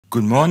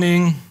Good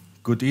morning,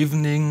 good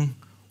evening,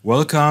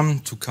 welcome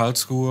to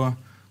Karlsruhe.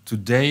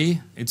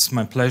 Today it's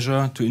my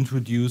pleasure to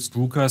introduce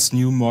Drucker's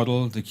new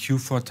model, the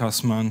Q4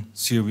 TASMAN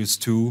Series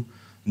 2,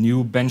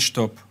 new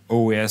benchtop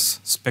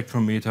OES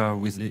spectrometer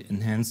with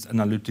enhanced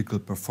analytical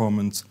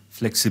performance,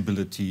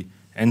 flexibility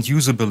and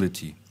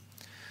usability.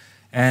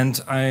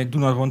 And I do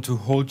not want to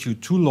hold you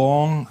too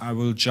long. I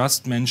will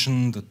just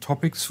mention the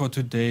topics for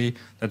today,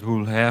 that we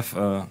will have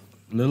a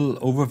little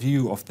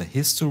overview of the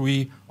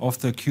history of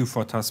the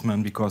Q4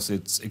 TASMAN because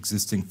it's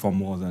existing for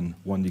more than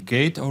 1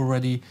 decade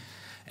already.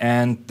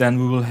 And then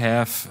we will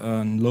have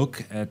a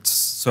look at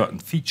certain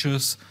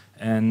features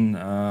and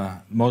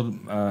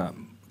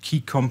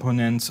key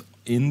components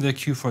in the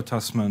Q4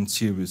 TASMAN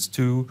Series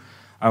 2.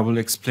 I will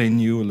explain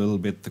you a little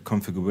bit the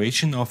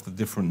configuration of the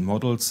different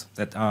models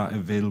that are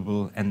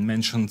available and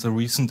mention the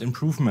recent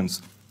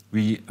improvements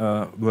we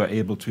were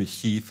able to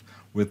achieve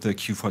with the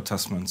Q4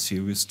 TASMAN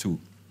Series 2.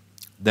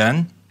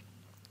 Then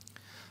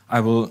I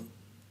will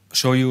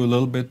show you a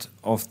little bit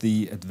of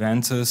the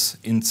advances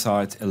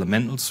inside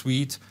Elemental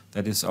Suite.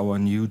 That is our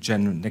new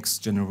next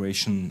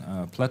generation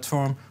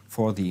platform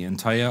for the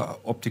entire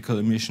optical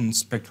emission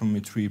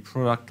spectrometry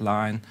product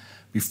line,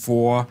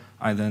 before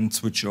I then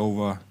switch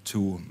over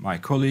to my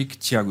colleague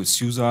Thiago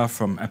Sousa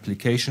from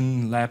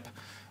Application Lab.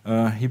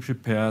 He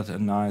prepared a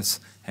nice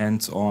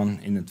hands-on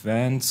in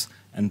advance,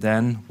 and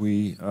then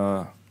we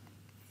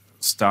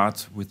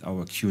start with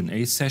our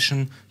Q&A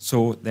session.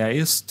 So there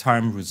is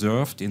time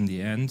reserved in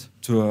the end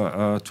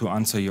to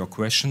answer your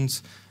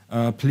questions.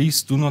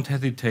 Please do not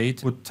hesitate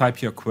to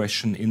type your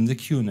question in the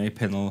Q&A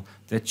panel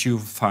that you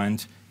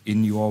find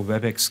in your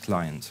WebEx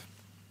client.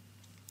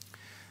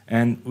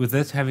 And with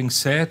that having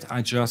said,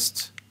 I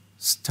just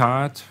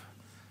start,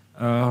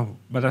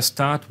 but I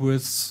start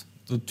with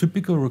the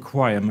typical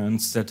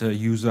requirements that a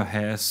user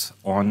has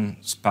on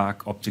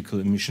SPARK optical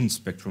emission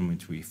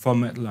spectrometry for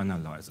metal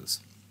analysis.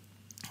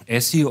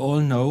 As you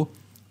all know,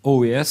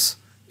 OES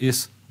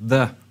is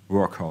the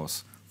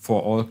workhorse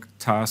for all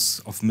tasks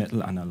of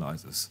metal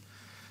analysis.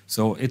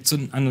 So it's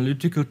an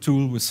analytical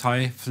tool with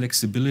high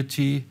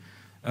flexibility.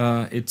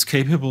 It's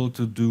capable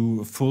to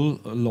do a full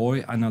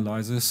alloy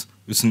analysis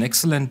with an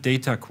excellent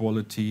data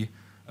quality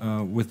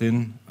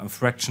within a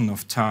fraction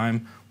of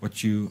time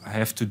what you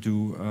have to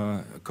do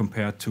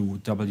compared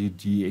to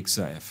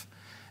WD-XRF.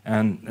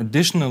 And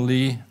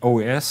additionally,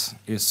 OES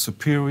is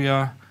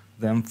superior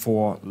than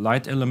for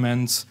light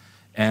elements,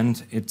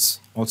 and it's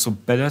also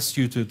better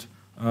suited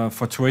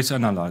for trace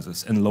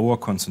analysis and lower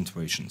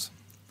concentrations.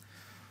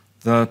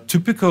 The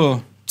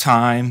typical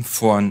time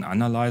for an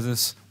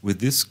analysis with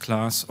this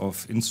class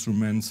of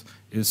instruments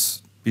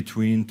is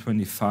between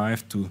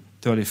 25 to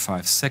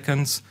 35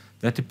 seconds.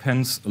 That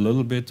depends a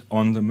little bit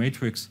on the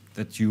matrix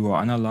that you are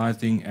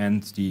analyzing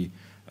and the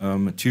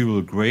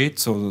material grade,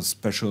 so the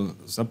special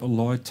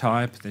suballoy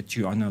type that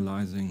you're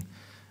analyzing.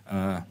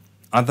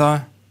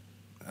 Other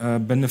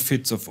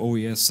benefits of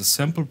OES, the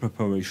sample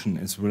preparation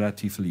is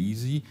relatively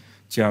easy.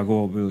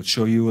 Thiago will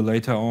show you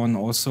later on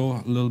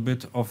also a little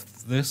bit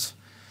of this.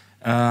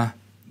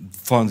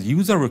 For the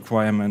user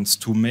requirements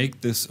to make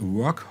this a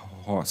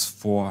workhorse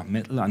for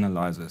metal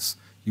analysis,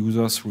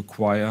 users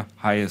require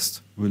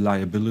highest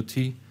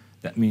reliability.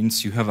 That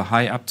means you have a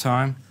high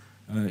uptime,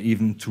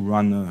 even to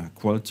run a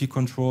quality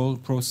control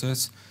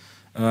process.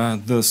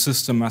 The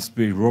system must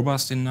be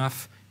robust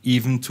enough,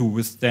 even to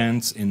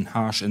withstand in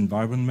harsh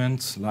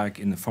environments, like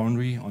in the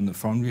foundry, on the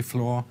foundry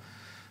floor.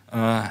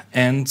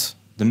 And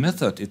the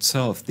method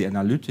itself, the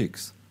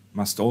analytics,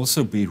 must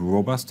also be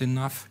robust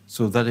enough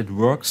so that it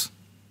works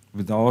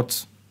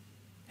without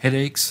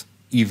headaches,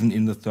 even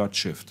in the third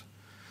shift.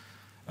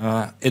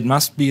 It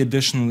must be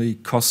additionally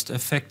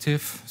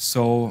cost-effective,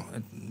 so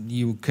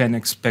you can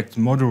expect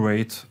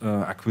moderate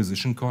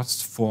acquisition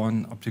costs for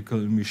an optical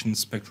emission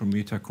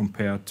spectrometer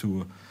compared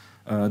to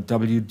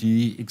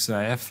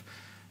WD-XRF.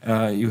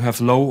 You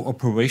have low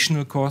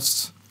operational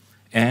costs,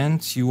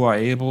 and you are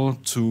able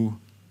to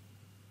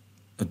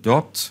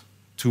adopt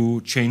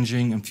to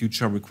changing and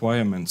future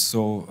requirements.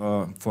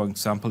 So, for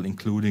example,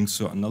 including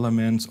certain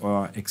elements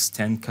or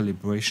extend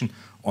calibration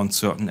on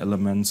certain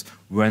elements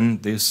when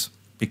this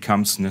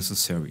becomes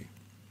necessary.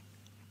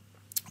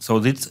 So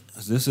this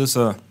is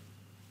an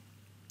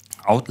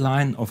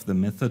outline of the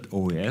method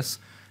OES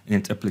and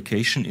its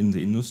application in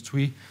the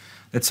industry.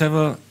 Let's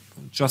have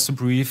just a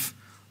brief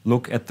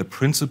look at the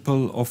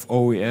principle of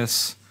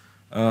OES.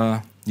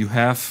 You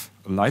have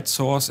a light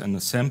source and a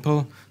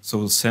sample.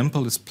 So the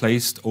sample is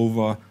placed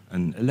over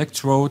an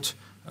electrode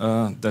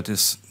that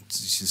is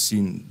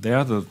seen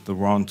there, the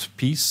round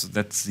piece.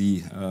 That's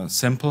the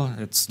sample.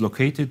 It's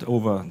located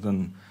over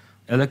the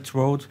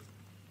electrode,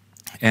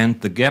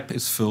 and the gap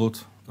is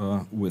filled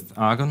with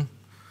argon,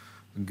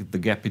 the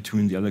gap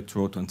between the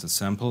electrode and the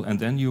sample. And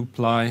then you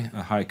apply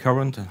a high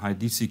current, a high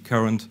DC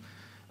current,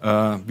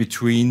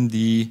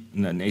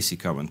 an AC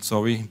current,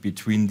 sorry,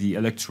 between the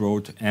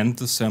electrode and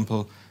the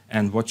sample.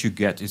 And what you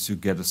get is you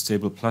get a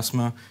stable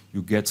plasma,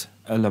 you get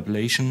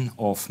ablation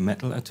of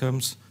metal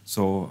atoms,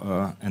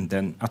 so and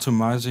then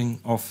atomizing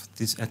of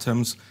these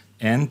atoms,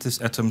 and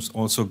these atoms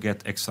also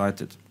get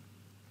excited.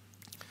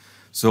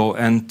 So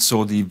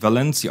the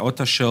valence, the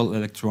outer shell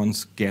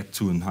electrons, get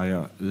to a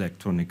higher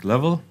electronic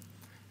level,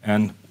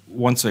 and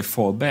once they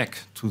fall back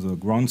to the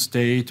ground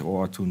state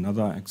or to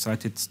another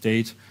excited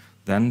state,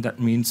 then that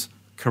means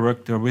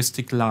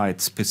characteristic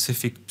light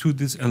specific to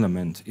this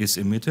element is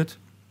emitted,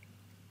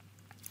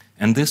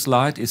 and this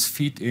light is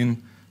fed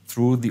in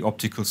through the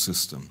optical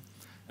system.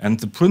 And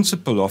the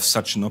principle of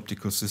such an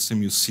optical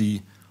system you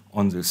see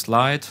on this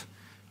slide.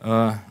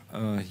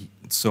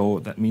 So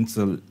that means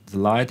the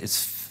light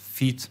is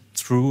fed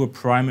through a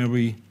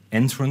primary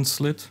entrance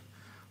slit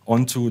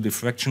onto a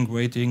diffraction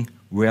grating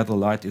where the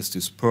light is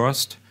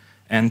dispersed,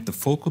 and the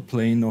focal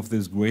plane of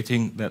this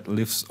grating that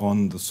lives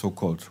on the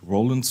so-called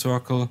Rowland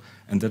circle,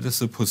 and that is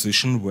the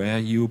position where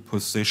you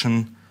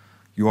position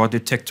your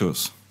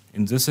detectors.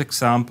 In this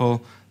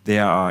example,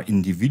 there are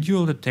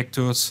individual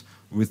detectors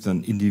with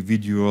an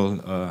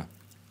individual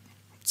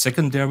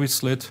secondary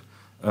slit.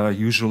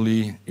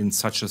 Usually in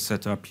such a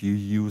setup you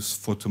use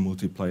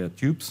photomultiplier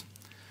tubes.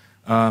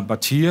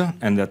 But here,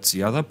 and that's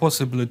the other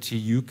possibility,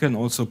 you can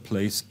also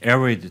place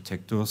array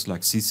detectors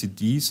like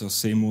CCDs or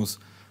CMOS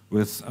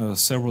with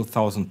several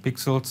thousand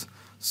pixels.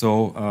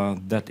 So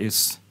that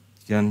is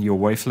then your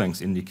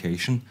wavelength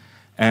indication.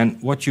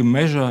 And what you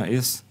measure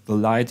is the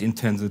light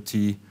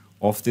intensity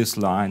of this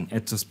line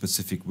at the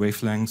specific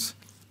wavelengths,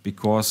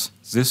 because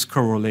this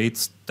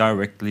correlates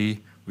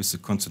directly with the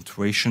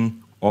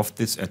concentration of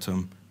this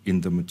atom in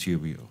the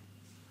material.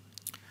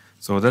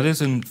 So that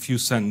is in a few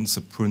sentences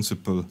the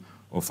principle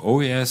of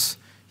OES.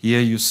 Here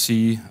you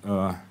see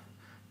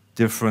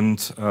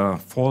different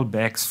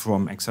fallbacks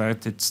from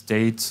excited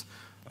states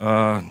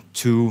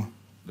to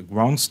the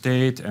ground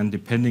state, and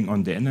depending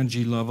on the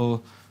energy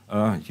level,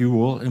 you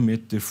will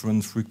emit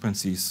different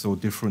frequencies, so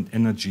different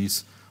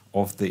energies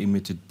of the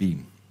emitted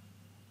beam.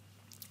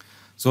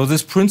 So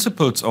these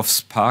principles of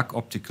spark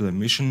optical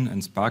emission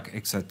and spark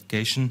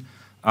excitation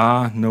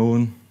are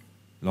known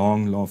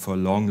for a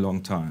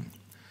long time.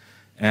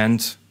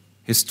 And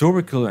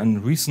historical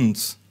and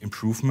recent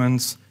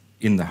improvements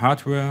in the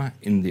hardware,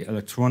 in the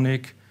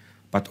electronic,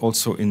 but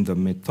also in the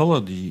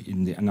methodology,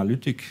 in the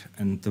analytic,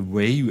 and the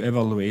way you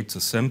evaluate the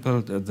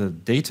sample, the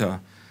data,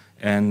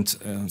 and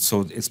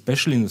so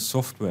especially in the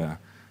software,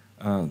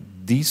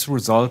 these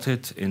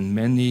resulted in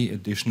many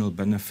additional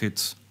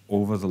benefits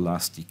over the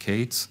last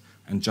decades.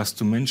 And just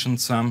to mention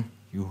some,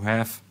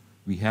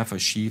 we have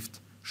achieved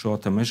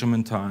shorter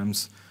measurement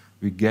times.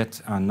 We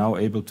are now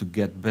able to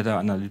get better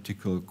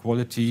analytical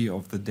quality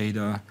of the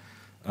data.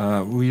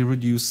 We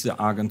reduce the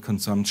argon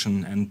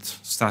consumption and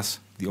thus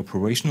the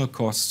operational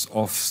costs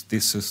of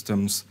these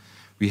systems.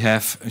 We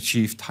have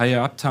achieved higher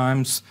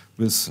uptimes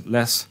with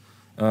less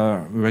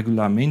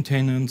regular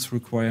maintenance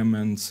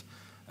requirements,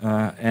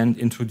 and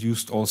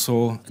introduced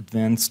also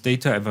advanced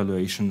data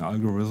evaluation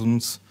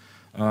algorithms.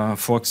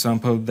 For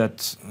example,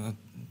 that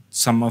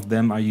some of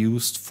them are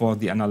used for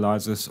the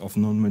analysis of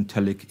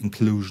non-metallic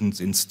inclusions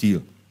in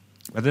steel.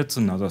 But that's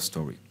another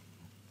story.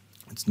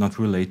 It's not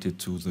related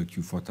to the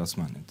Q4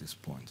 TASMAN at this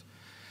point.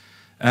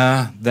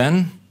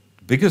 Then,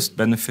 the biggest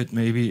benefit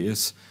maybe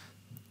is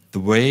the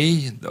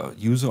way the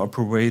user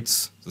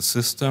operates the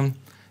system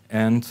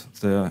and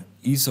the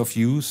ease of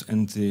use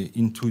and the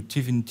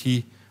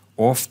intuitivity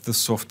of the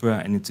software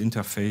and its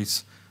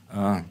interface,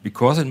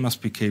 because it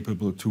must be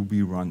capable to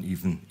be run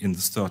even in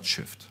the third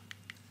shift.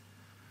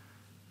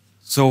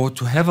 So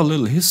to have a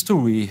little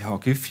history, I'll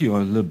give you a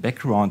little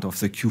background of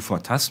the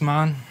Q4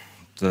 TASMAN,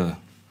 the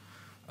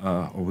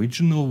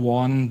original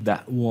one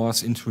that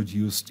was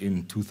introduced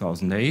in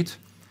 2008,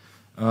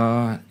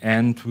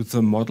 and with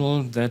a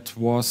model that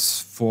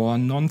was for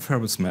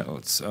non-ferrous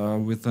metals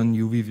with an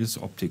UV-vis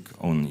optic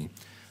only.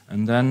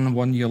 And then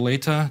 1 year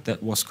later,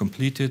 that was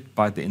completed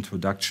by the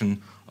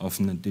introduction of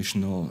an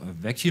additional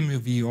vacuum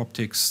UV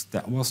optics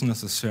that was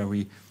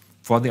necessary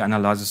for the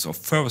analysis of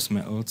ferrous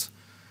metals.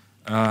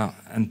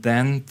 And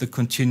then the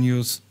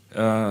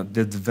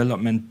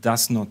development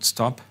does not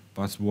stop,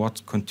 but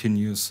what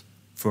continues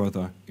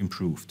further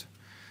improved.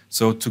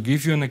 So to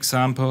give you an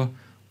example,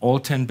 all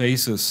 10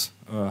 bases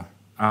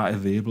are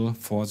available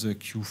for the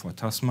Q4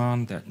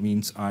 TASMAN. That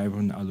means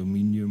iron,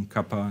 aluminium,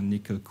 copper,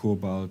 nickel,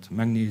 cobalt,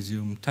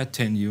 magnesium,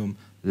 titanium,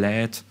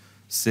 lead,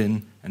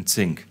 tin, and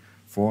zinc,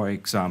 for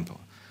example.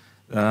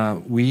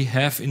 We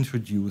have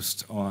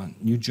introduced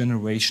new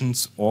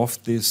generations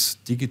of this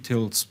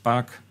digital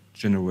spark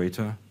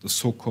generator, the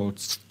so-called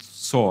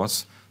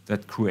source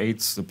that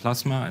creates the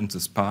plasma and the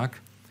spark.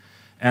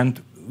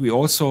 And we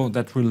also,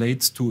 that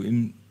relates to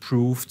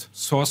improved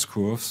source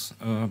curves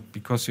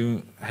because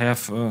you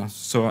have a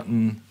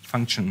certain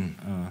function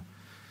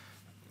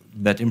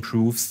that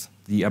improves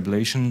the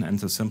ablation and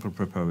the sample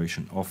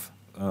preparation of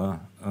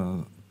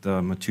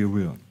the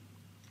material.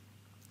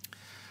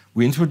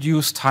 We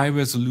introduced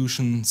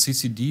high-resolution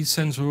CCD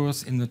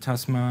sensors in the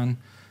TASMAN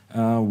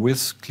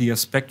with clear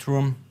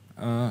spectrum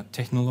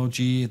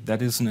technology.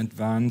 That is an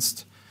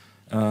advanced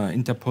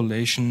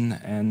interpolation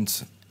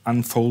and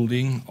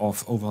unfolding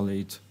of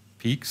overlaid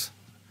peaks.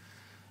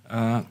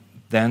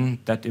 then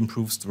that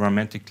improves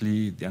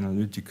dramatically the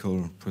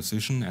analytical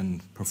precision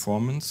and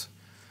performance.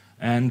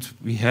 And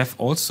we have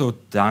also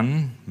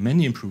done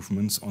many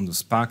improvements on the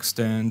spark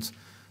stand,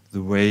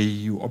 the way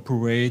you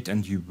operate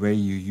and the way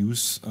you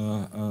use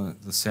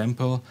the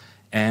sample,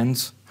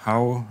 and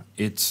how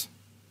it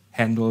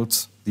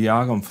handles the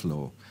argon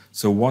flow.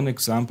 So one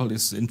example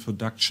is the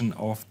introduction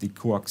of the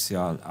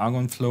coaxial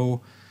argon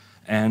flow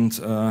and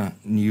a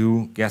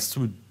new gas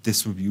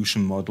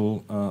distribution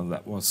model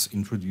that was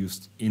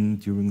introduced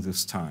during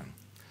this time.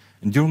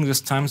 And during this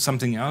time,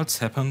 something else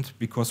happened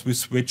because we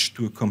switched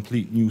to a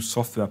complete new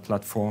software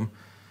platform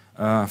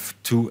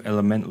to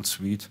Elemental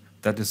Suite.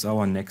 That is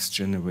our next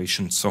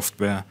generation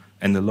software.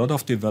 And a lot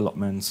of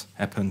developments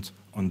happened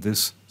on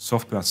this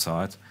software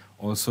side,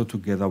 also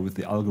together with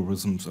the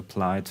algorithms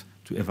applied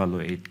to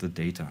evaluate the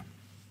data.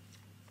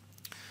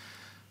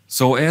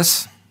 So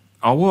as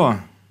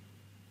our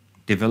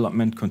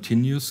development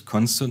continues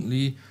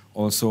constantly,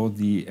 also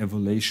the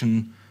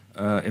evolution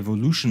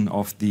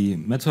of the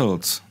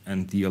metals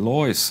and the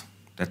alloys,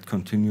 that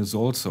continues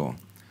also.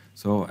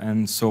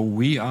 So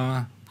we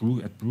are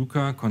at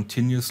Bruker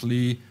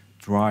continuously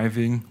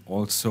driving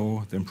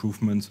also the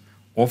improvement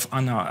of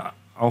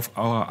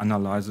our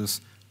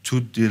analysis to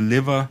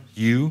deliver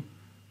you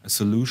a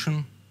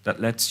solution that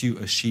lets you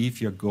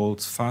achieve your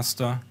goals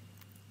faster,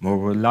 more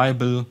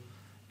reliable,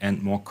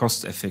 and more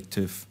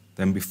cost-effective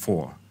than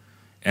before.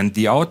 And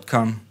the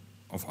outcome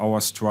of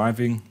our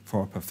striving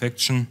for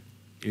perfection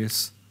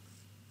is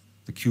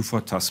the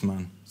Q4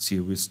 TASMAN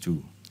Series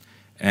 2.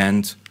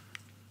 And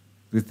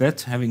with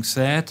that having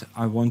said,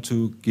 I want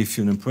to give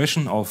you an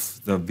impression of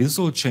the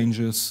visual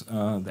changes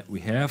that we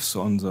have.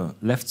 So on the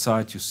left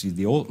side, you see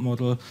the old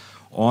model.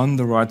 On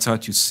the right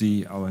side, you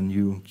see our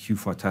new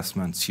Q4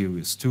 TASMAN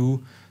Series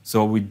 2.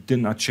 So we did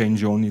not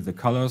change only the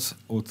colors,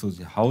 also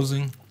the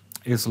housing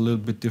is a little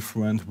bit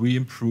different. We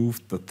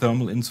improved the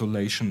thermal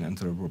insulation and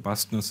the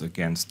robustness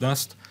against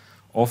dust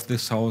of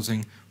this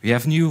housing. We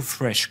have new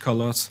fresh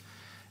colors,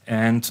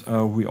 and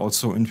we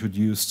also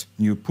introduced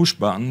new push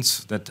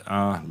buttons that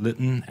are lit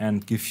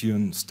and give you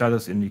a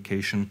status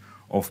indication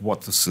of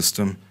what the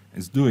system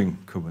is doing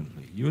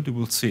currently. You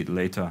will see it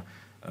later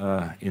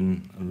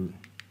in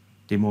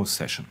a demo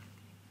session.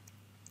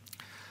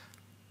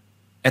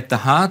 At the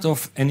heart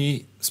of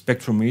any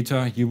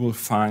spectrometer, you will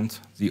find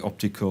the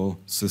optical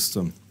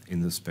system in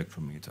the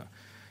spectrometer.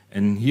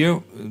 And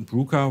here,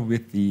 Bruker,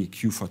 with the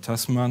Q4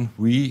 TASMAN,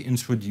 we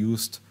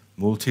introduced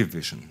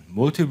MultiVision.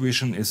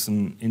 MultiVision is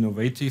an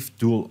innovative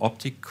dual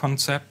optic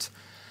concept,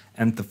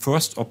 and the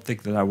first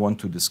optic that I want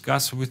to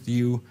discuss with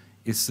you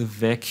is the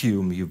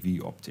vacuum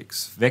UV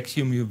optics.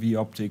 Vacuum UV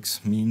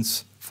optics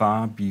means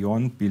far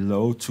beyond,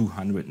 below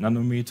 200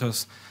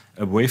 nanometers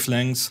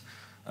wavelengths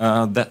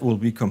that will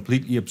be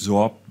completely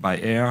absorbed by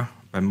air,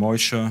 by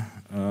moisture,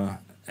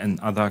 and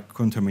other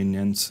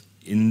contaminants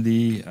in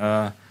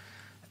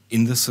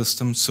the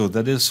system. So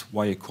that is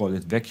why I call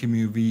it vacuum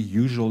UV.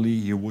 Usually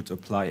you would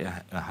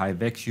apply a high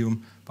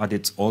vacuum, but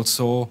it's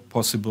also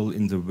possible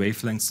in the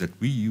wavelengths that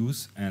we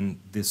use, and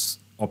this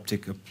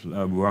optic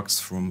works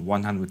from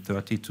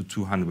 130 to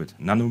 200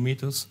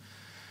 nanometers,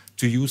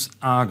 to use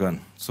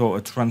argon, so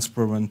a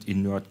transparent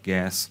inert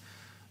gas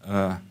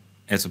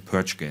as a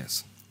purge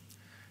gas.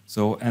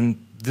 So, and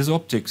these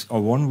optics are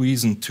one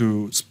reason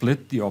to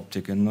split the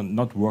optic and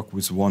not work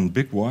with one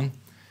big one,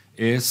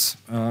 is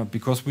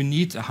because we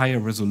need a higher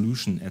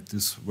resolution at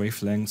this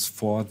wavelengths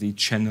for the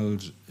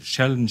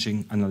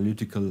challenging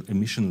analytical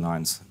emission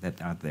lines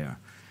that are there.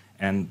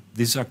 And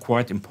these are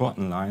quite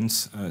important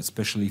lines,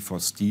 especially for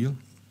steel.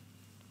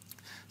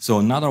 So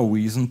another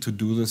reason to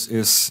do this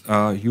is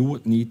you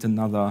would need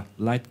another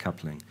light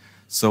coupling.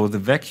 So the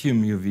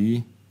vacuum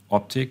UV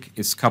optic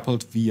is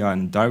coupled via a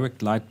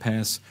direct light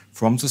pass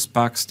from the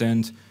spark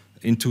stand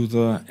into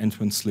the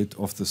entrance slit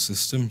of the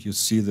system. You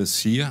see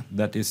this here.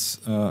 That is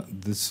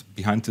this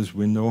behind this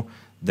window.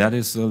 That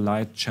is the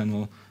light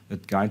channel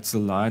that guides the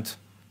light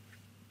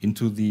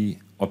into the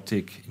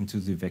optic,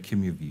 into the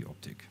vacuum UV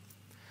optic.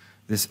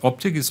 This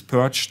optic is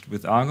purged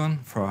with argon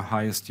for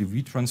highest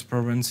UV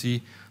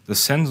transparency. The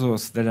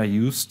sensors that are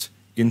used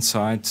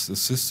inside the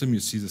system, you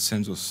see the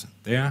sensors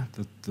there,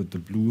 the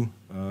blue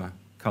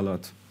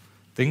colored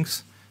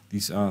things.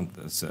 These are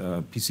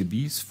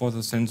PCBs for the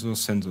sensors.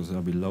 Sensors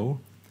are below.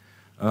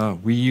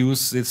 We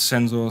use these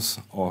sensors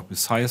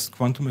with highest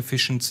quantum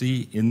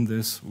efficiency in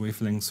this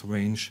wavelength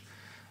range.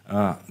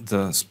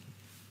 The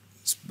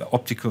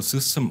optical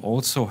system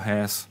also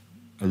has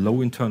a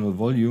low internal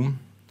volume,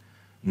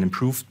 an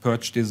improved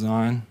purge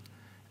design,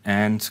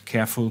 and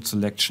careful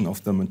selection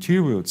of the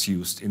materials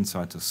used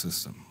inside the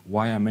system.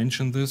 Why I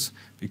mention this?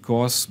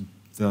 Because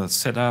the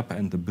setup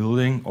and the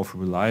building of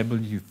reliable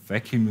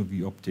vacuum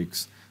UV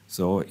optics,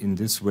 so in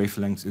this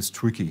wavelength, is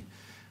tricky.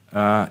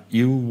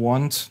 You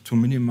want to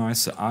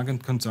minimize the argon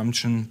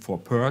consumption for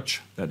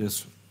purge. That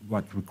is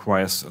what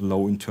requires a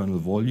low internal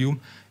volume.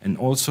 And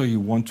also you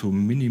want to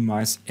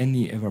minimize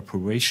any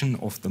evaporation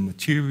of the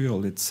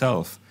material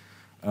itself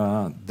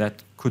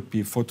that could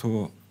be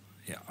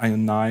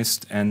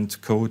photoionized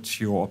and coat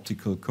your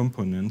optical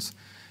components.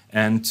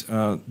 and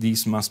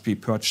these must be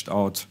purged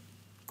out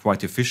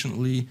quite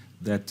efficiently.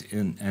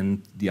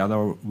 And the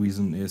other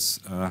reason is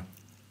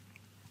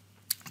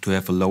to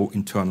have a low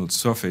internal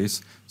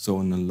surface, so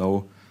in a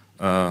low,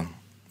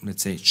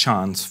 let's say,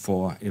 chance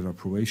for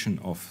evaporation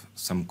of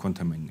some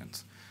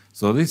contaminants.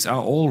 So these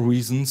are all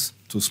reasons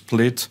to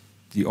split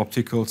the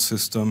optical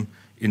system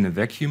in a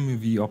vacuum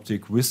UV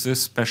optic with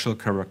this special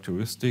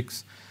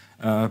characteristics,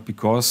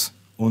 because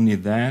only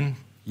then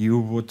you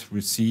would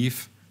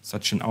receive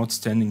such an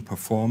outstanding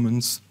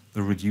performance,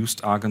 the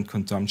reduced argon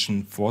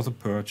consumption for the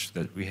purge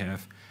that we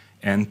have,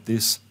 and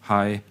this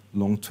high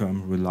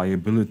long-term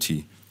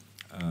reliability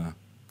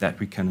that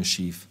we can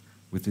achieve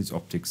with these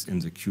optics in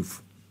the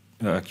Q4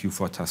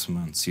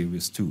 TASMAN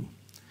Series 2.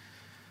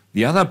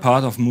 The other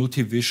part of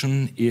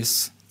MultiVision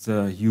is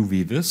the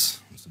UV-Vis.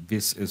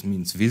 Vis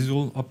means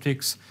visual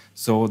optics,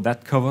 so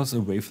that covers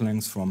a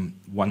wavelength from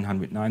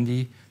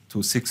 190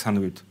 to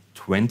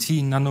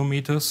 620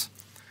 nanometers,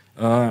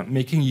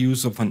 making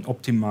use of an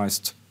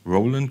optimized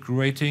Rowland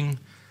grating,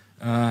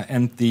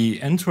 and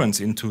the entrance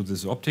into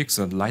this optics,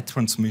 the light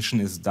transmission,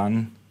 is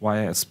done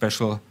via a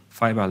special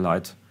fiber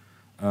light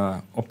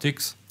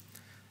optics,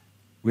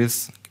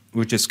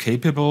 which is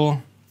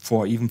capable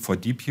even for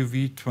deep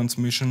UV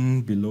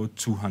transmission below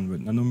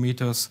 200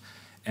 nanometers,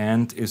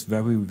 and is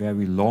very,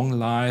 very long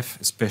life,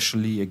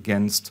 especially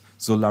against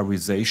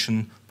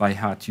solarization by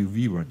hard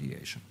UV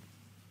radiation.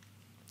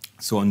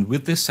 So, and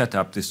with this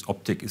setup, this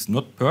optic is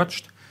not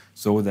purged,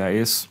 so there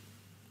is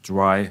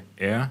dry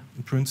air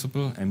in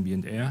principle,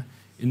 ambient air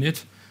in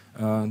it.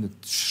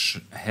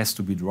 It has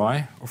to be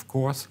dry, of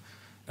course,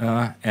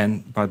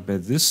 but by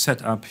this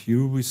setup,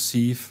 you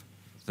receive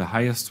the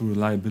highest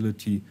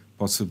reliability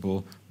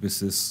possible with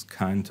this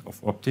kind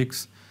of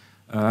optics.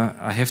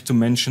 I have to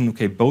mention,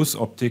 okay, both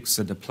optics,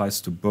 that applies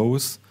to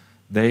both.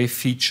 They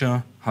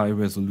feature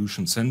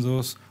high-resolution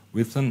sensors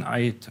with an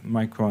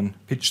 8-micron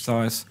pitch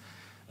size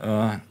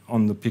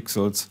on the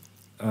pixels.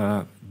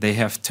 They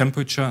have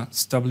temperature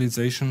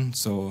stabilization,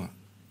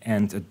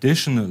 and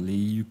additionally,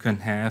 you can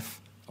have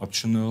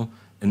optional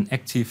an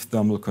active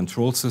thermal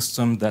control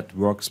system that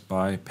works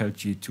by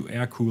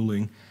Peltier-to-air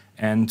cooling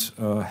and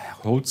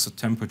holds the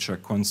temperature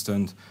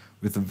constant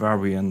with a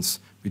variance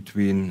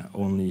between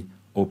only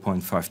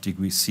 0.5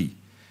 degrees C.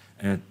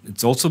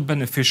 It's also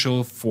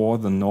beneficial for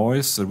the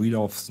noise, the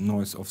readout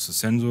noise of the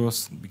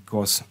sensors,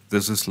 because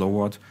this is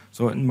lowered.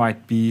 So it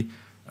might be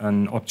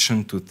an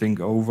option to think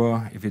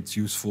over if it's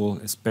useful,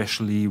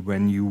 especially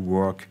when you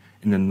work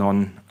in a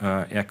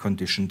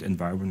non-air-conditioned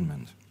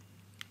environment.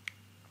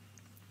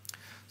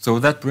 So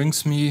that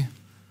brings me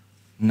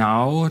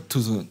now to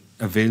the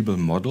available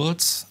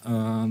models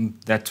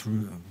that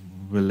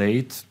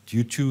relate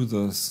due to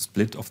the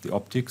split of the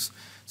optics.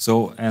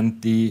 So,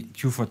 and the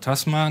Q4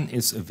 TASMAN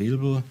is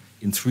available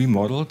in 3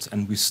 models,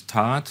 and we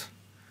start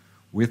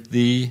with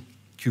the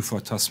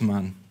Q4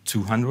 TASMAN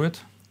 200.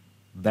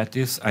 That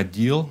is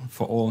ideal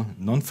for all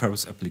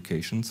non-ferrous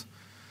applications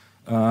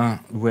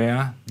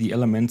where the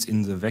elements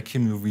in the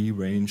vacuum UV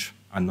range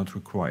are not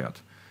required.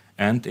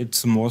 And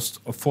it's the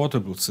most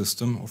affordable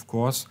system, of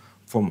course,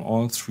 from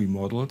all 3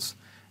 models.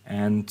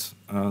 And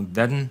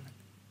then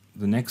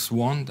the next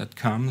one that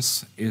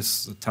comes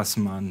is the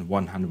TASMAN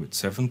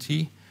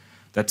 170.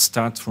 That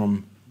starts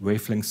from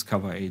wavelengths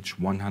cover age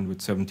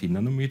 170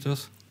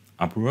 nanometers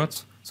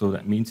upwards. So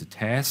that means it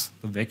has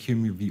the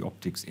vacuum UV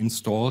optics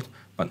installed,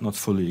 but not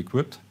fully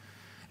equipped.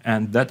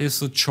 And that is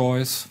the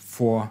choice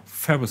for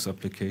ferrous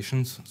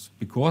applications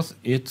because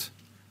it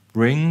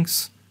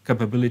brings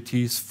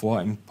capabilities for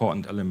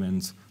important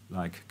elements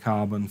like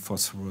carbon,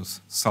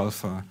 phosphorus,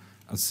 sulfur,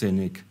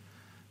 arsenic,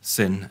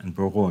 tin, and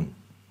boron.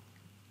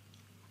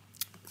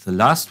 The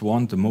last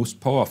one, the most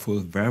powerful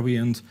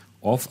variant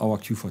of our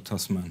Q4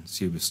 TASMAN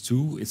Series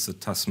 2 is the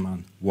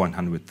TASMAN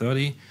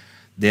 130.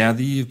 There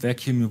the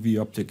vacuum UV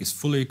optic is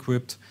fully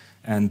equipped,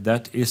 and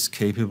that is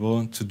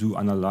capable to do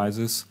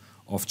analysis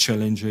of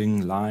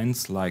challenging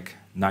lines like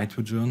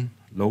nitrogen,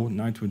 low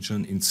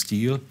nitrogen in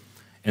steel,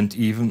 and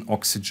even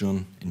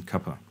oxygen in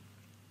copper.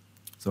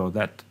 So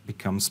that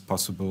becomes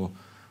possible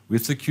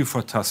with the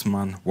Q4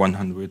 TASMAN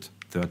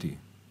 130.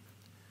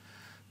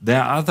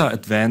 There are other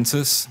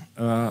advances,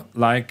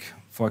 like,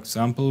 for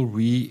example,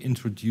 we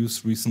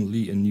introduced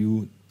recently a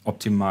new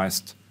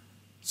optimized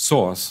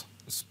source,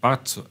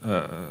 spark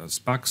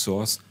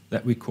source,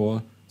 that we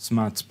call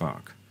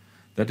SmartSpark.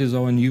 That is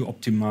our new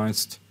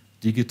optimized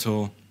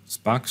digital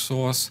spark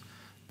source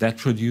that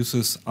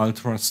produces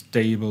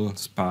ultra-stable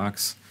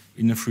sparks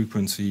in a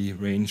frequency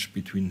range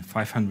between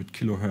 500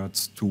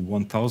 kilohertz to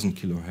 1000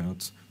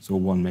 kilohertz, so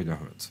 1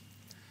 megahertz.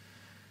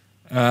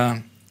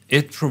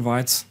 It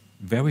provides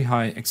very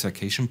high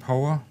excitation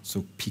power,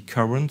 so peak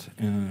current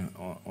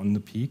on the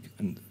peak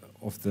and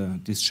of the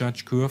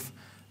discharge curve.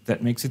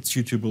 That makes it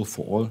suitable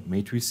for all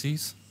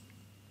matrices.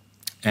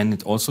 And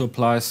it also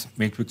applies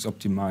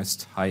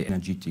matrix-optimized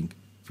high-energetic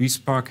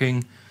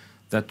pre-sparking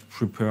that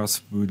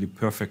prepares really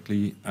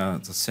perfectly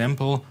the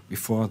sample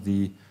before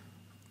the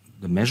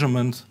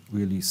measurement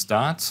really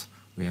starts.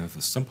 We have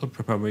a simple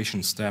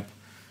preparation step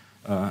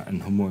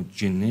an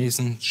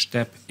homogenization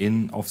step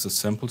in of the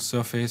sample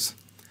surface,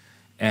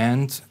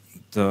 and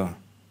the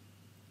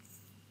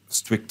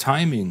strict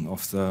timing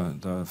of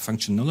the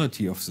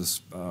functionality of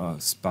this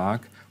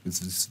spark with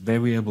these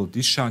variable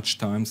discharge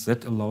times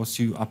that allows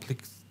you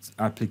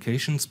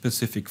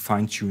application-specific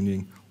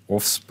fine-tuning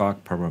of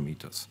spark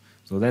parameters.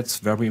 So that's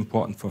very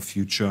important for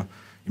future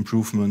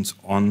improvements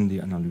on the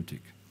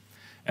analytic.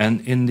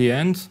 And in the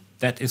end,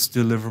 that is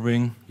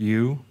delivering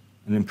you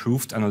an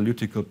improved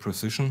analytical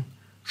precision,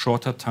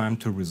 shorter time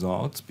to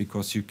results,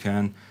 because you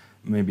can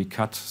maybe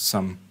cut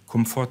some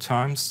comfort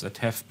times that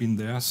have been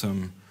there,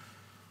 some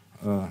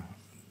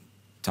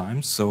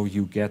times, so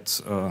you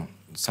get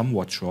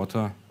somewhat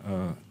shorter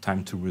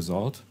time to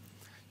result.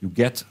 You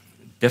get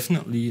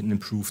definitely an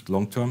improved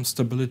long-term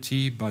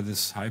stability by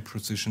this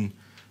high-precision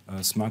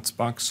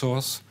SmartSpark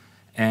source,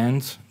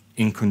 and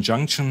in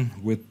conjunction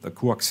with the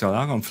coaxial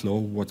argon flow,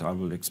 what I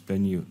will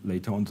explain you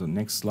later on the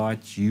next slide,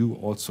 you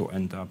also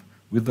end up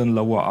with a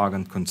lower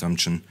argon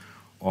consumption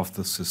of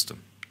the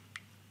system.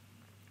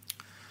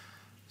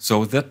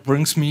 So that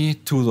brings me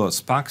to the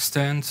spark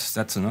stand.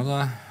 That's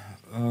another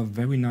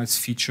very nice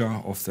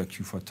feature of the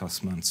Q4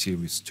 TASMAN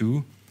Series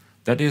 2.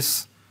 That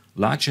is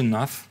large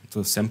enough,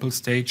 the sample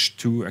stage,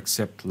 to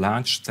accept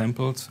large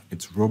samples.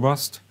 It's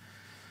robust,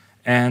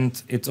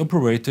 and it's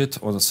operated,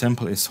 or the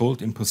sample is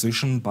held in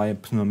position by a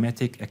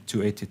pneumatic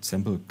actuated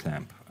sample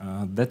clamp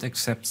that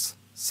accepts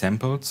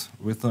samples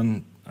with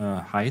a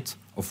height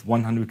of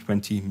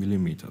 120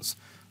 millimeters.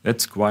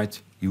 That's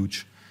quite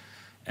huge.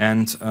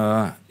 And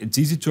it's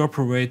easy to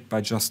operate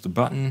by just a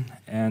button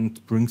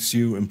and brings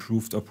you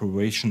improved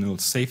operational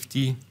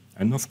safety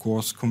and, of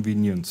course,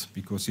 convenience,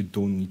 because you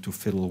don't need to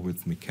fiddle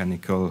with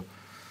mechanical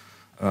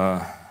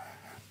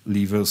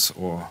levers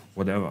or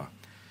whatever.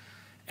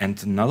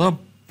 And another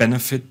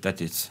benefit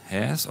that it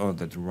has, or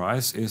that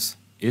arises, is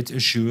it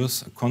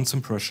assures a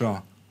constant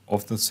pressure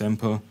of the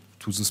sample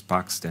to the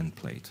spark stand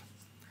plate.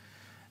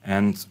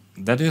 And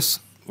that is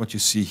what you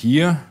see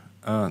here,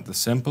 the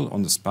sample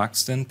on the spark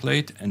stand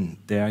plate, and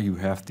there you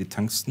have the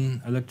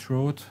tungsten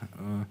electrode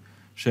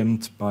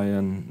shimmed by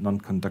a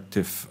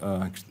non-conductive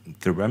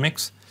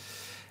ceramics.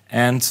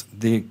 And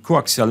the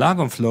coaxial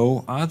argon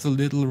flow are the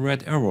little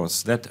red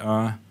arrows that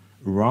are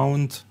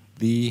around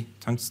the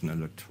tungsten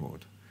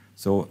electrode.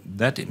 So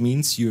that it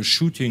means you're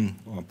shooting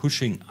or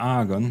pushing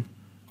argon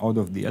out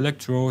of the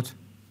electrode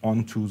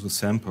onto the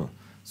sample.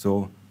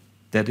 So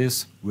that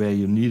is where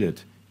you need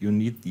it. You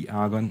need the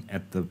argon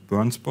at the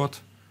burn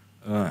spot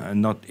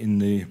and not in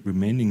the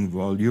remaining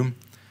volume.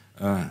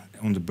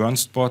 On the burn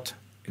spot,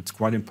 it's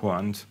quite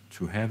important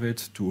to have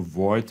it to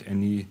avoid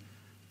any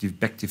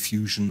back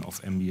diffusion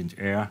of ambient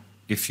air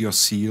if your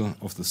seal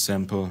of the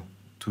sample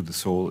to the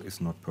sole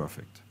is not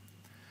perfect.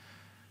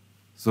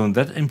 So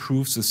that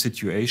improves the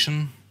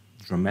situation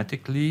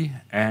dramatically,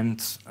 and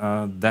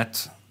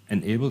that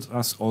enables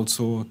us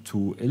also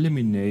to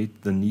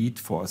eliminate the need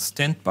for a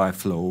standby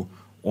flow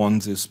on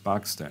this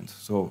spark stand,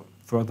 so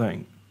further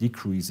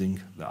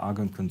decreasing the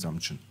argon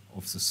consumption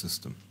of the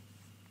system.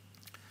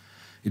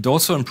 It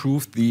also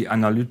improved the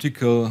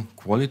analytical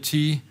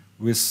quality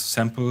with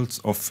samples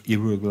of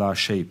irregular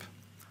shape,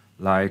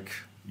 like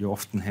you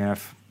often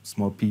have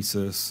small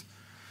pieces,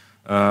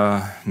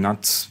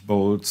 nuts,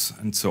 bolts,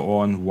 and so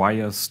on,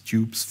 wires,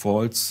 tubes,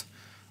 faults,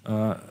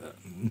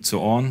 and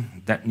so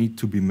on, that need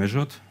to be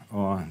measured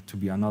or to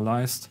be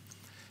analyzed.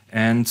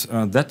 And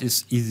that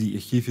is easily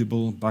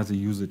achievable by the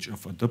usage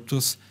of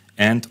adapters,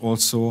 and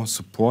also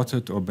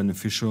supported or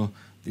beneficial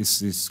is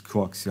this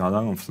coaxial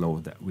argon flow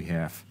that we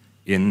have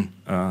in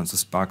the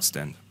spark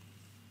stand.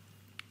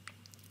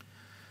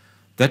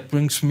 That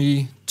brings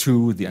me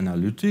to the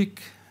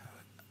analytic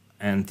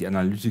and the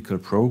analytical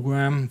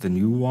program, the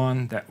new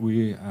one that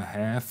we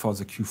have for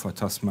the Q4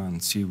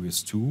 TASMAN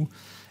Series 2.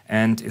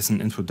 And as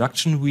an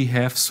introduction, we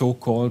have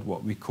so-called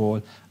what we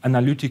call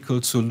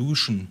analytical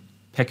solution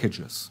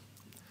packages.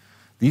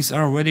 These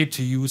are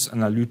ready-to-use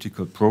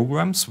analytical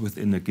programs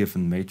within a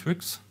given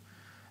matrix,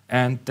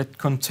 and that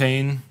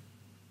contain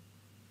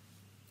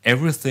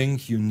everything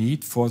you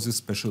need for this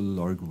special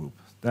alloy group.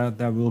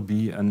 There will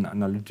be an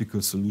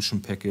analytical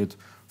solution packet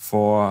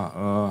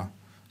for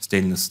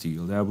stainless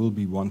steel. There will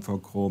be one for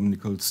chrome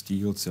nickel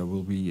steels. There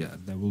will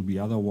be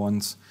other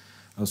ones.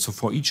 So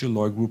for each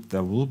alloy group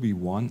there will be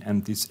one,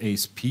 and these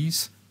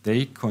ASPs,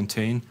 they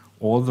contain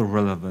all the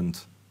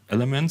relevant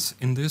elements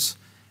in this,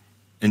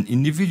 an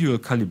individual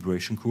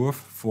calibration curve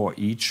for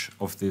each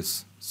of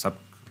this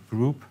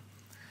subgroup,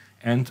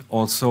 and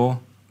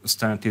also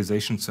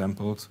standardization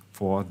samples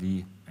for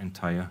the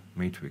entire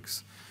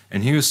matrix.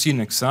 And here you see an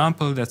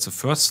example. That's the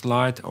first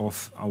slide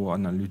of our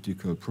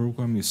analytical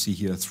program. You see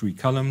here 3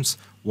 columns,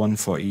 one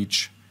for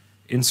each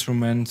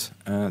instrument.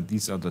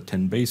 These are the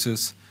 10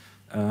 bases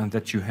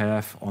that you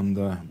have on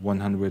the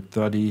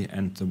 130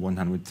 and the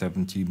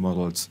 170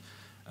 models.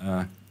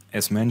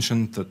 As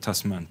mentioned, the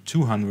TASMAN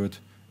 200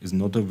 is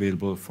not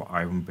available for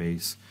iron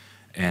base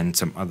and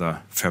some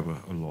other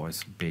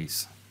ferroalloys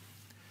base.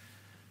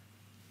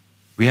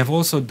 We have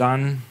also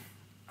done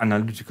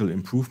analytical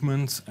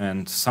improvements,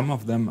 and some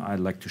of them I'd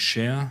like to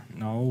share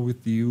now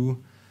with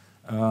you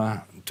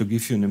to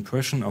give you an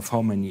impression of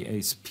how many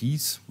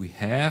ASPs we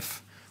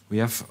have. We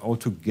have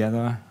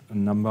altogether a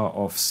number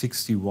of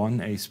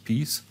 61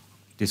 ASPs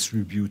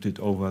distributed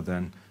over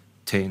then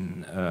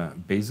 10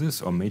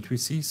 bases or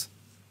matrices.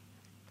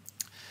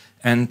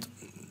 And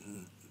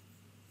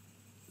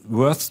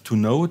worth to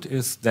note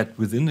is that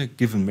within a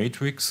given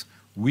matrix,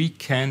 we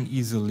can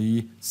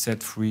easily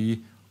set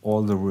free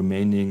all the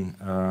remaining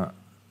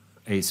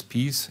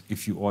ASPs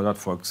if you ordered,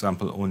 for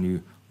example,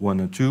 only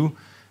 1 or 2,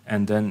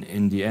 and then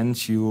in the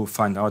end you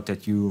find out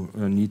that you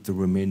need the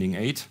remaining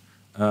 8.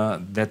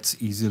 That's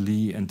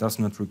easily and does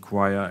not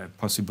require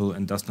possible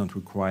and does not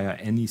require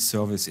any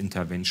service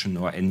intervention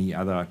or any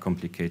other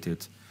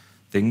complicated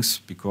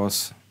things,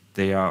 because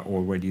they are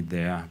already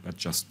there but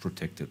just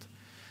protected.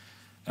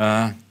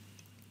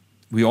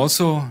 We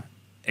also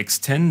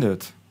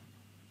extended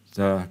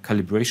the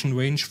calibration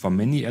range for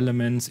many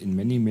elements in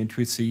many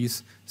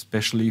matrices,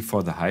 especially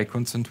for the high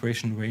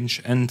concentration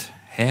range, and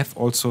have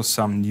also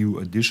some new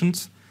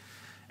additions.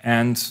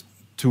 And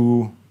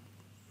two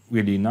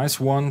really nice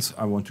ones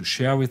I want to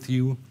share with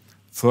you.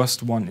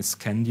 First one is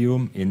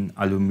scandium in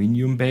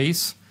aluminum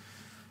base.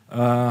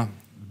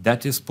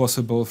 That is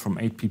possible from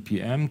 8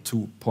 ppm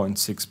to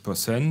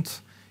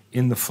 0.6%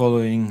 in the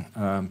following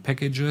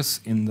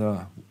packages. In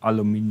the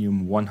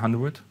aluminium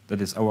 100, that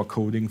is our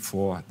coding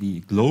for the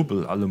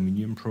global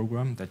aluminium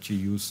program that you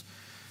use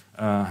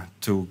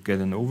to get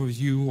an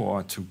overview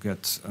or to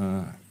get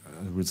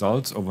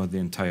results over the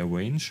entire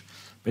range.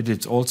 But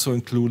it's also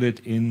included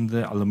in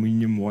the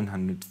aluminium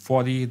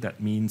 140, that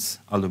means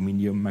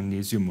aluminium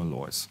magnesium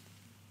alloys.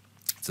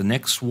 The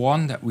next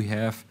one that we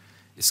have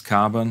is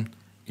carbon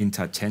in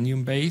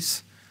titanium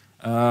base.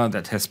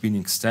 That has been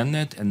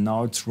extended, and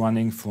now it's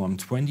running from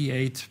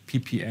 28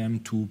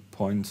 ppm to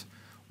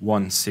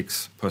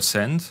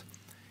 0.16%.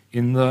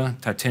 In the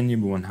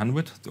titanium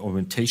 100, the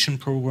orientation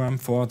program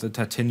for the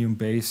titanium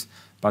base,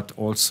 but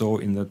also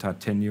in the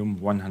titanium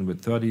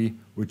 130,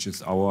 which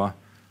is our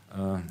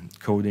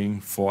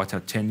coding for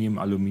titanium,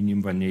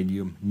 aluminium,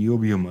 vanadium,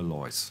 niobium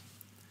alloys.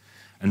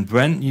 And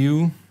brand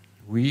new,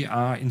 we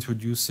are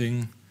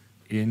introducing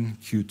in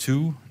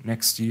Q2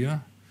 next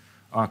year,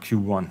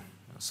 Q1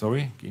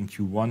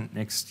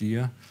 next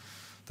year,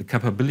 the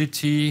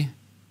capability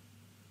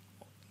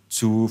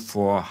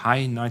for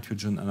high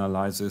nitrogen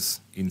analysis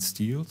in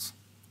steels,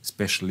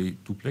 especially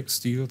duplex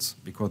steels,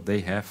 because they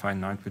have high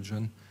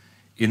nitrogen,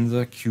 in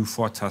the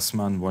Q4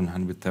 TASMAN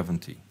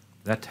 170.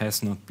 That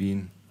has not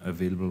been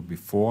available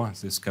before,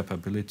 this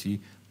capability.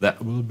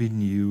 That will be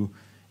new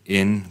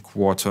in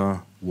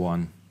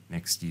Q1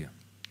 next year.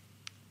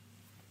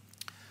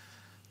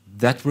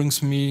 That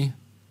brings me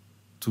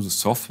to the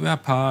software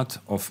part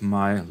of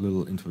my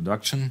little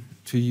introduction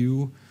to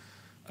you.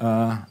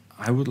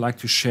 I would like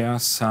to share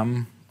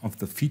some of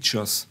the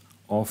features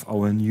of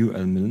our new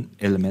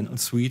Elemental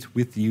Suite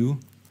with you.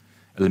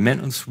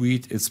 Elemental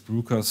Suite is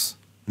Bruker's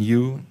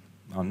new,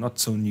 not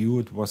so new,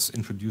 it was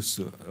introduced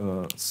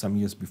some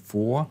years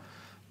before,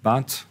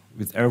 but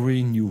with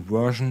every new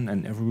version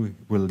and every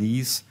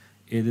release,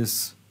 it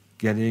is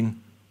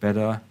getting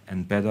better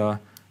and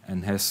better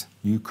and has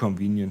new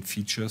convenient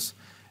features.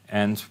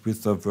 And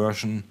with the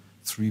version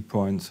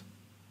 3.0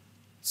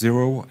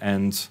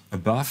 and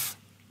above,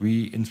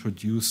 we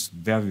introduced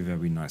very,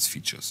 very nice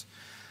features.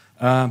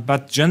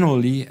 But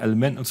generally,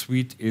 Elemental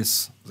Suite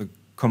is the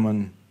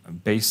common,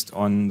 based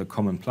on the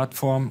common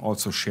platform,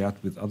 also shared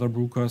with other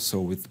Brukers. So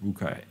with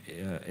Bruker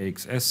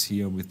AXS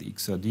here, with the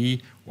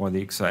XRD or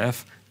the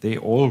XRF, they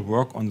all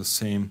work on the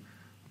same,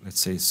 let's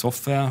say,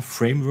 software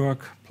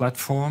framework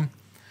platform.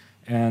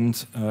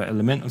 And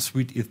Elemental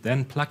Suite is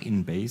then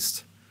plug-in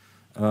based,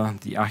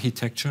 the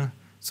architecture.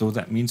 So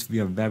that means we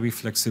are very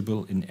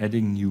flexible in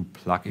adding new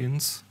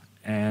plugins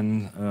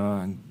and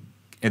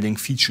adding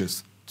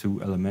features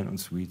to Elemental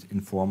Suite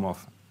in form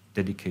of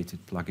dedicated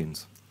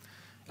plugins.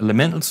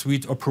 Elemental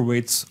Suite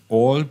operates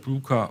all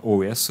Bruker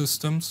OES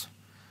systems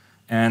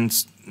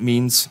and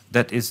means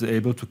that is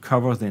able to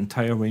cover the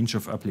entire range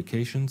of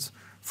applications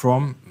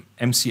from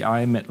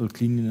MCI, metal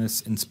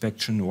cleanliness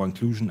inspection or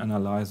inclusion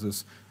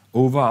analysis,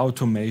 over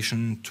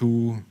automation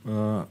to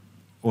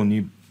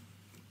only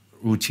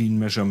routine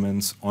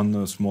measurements on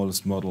the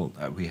smallest model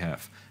that we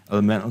have.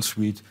 Elemental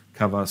Suite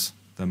covers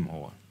them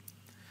all.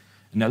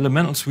 And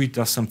Elemental Suite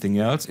does something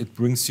else. It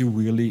brings you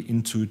really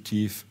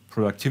intuitive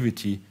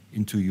productivity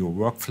into your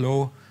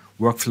workflow.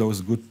 Workflow is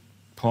a good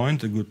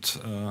point,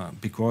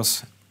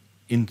 because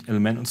in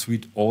Elemental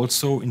Suite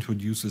also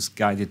introduces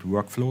guided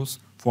workflows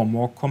for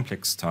more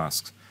complex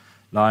tasks,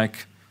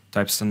 like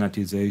type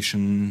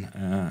standardization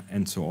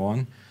and so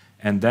on.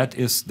 And that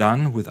is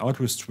done without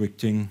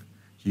restricting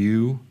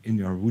you in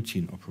your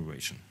routine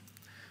operation.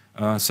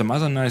 Some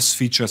other nice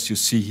features you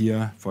see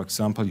here, for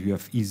example, you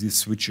have easy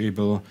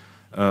switchable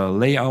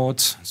layout,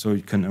 so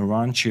you can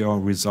arrange your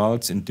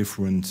results in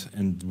different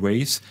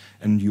ways,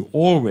 and you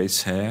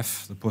always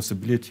have the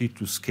possibility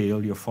to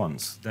scale your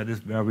fonts. That is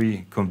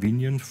very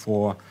convenient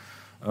for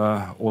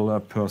older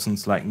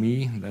persons like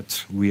me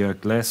that wear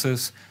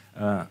glasses.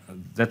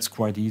 That's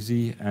quite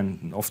easy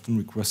and an often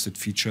requested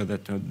feature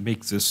that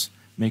makes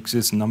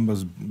this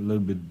numbers a little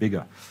bit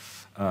bigger.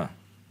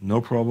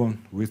 No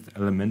problem with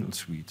Elemental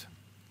Suite.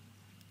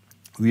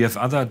 We have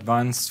other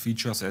advanced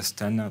features as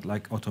standard,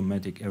 like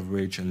automatic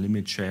average and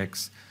limit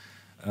checks.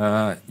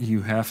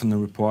 You have in the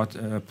report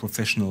a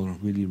professional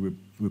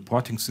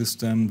reporting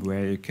system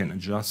where you can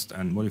adjust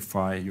and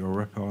modify your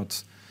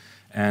reports.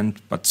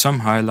 But some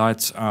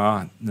highlights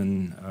are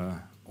then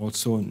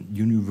also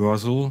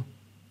universal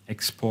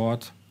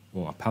export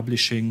or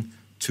publishing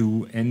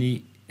to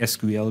any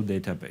SQL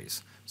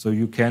database. So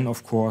you can,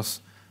 of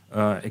course,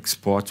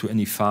 export to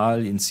any file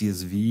in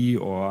CSV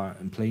or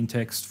in plain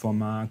text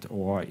format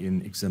or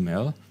in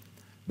XML.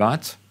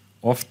 But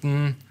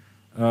often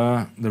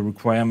the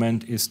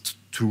requirement is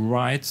to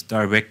write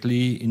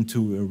directly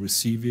into a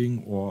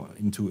receiving or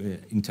into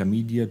an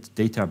intermediate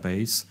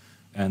database.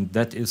 And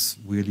that is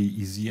really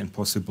easy and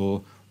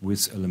possible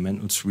with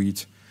Elemental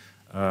Suite.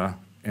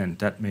 And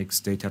that makes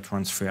data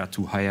transfer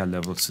to higher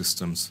level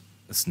systems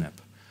a snap.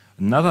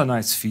 Another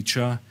nice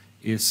feature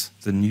is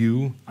the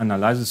new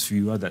analysis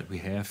viewer that we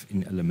have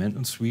in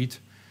Elemental Suite.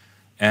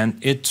 And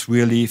it's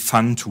really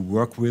fun to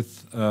work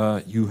with.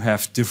 You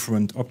have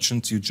different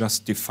options. You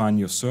just define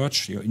your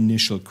search, your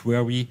initial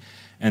query,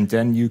 and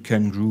then you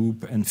can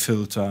group and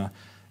filter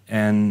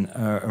and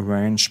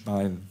arrange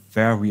by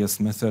various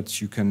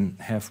methods. You can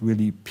have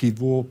really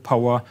pivot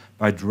power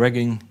by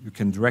dragging. You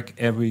can drag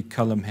every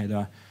column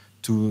header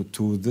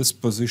to this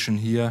position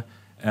here.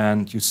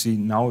 And you see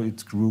now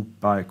it's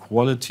grouped by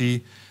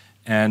quality.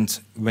 And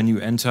when you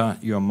enter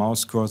your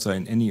mouse cursor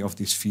in any of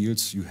these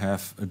fields, you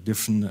have a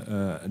different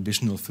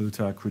additional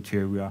filter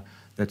criteria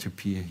that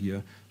appear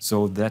here,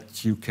 so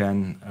that you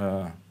can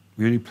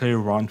really play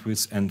around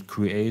with and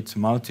create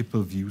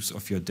multiple views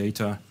of your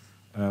data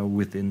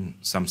within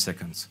some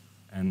seconds.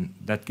 And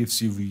that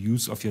gives you the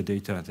use of your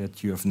data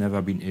that you have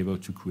never been able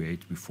to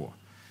create before.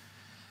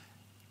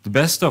 The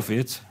best of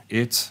it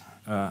is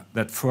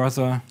that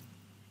further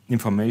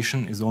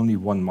information is only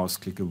one mouse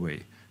click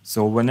away.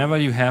 So whenever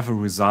you have a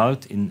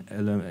result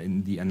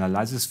in the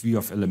analysis view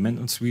of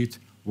Elemental Suite,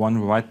 one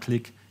right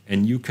click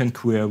and you can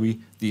query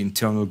the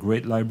internal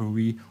grade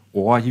library,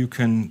 or you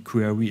can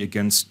query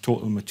against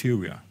Total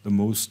Materia, the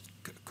most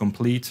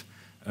complete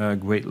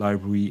grade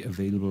library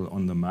available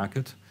on the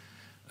market.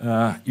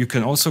 You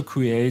can also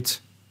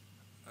create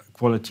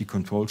quality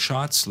control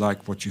charts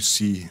like what you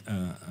see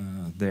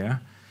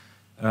there.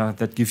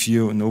 That gives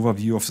you an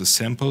overview of the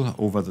sample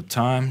over the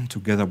time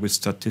together with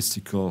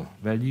statistical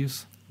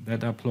values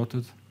that are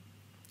plotted.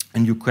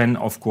 And you can,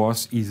 of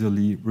course,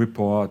 easily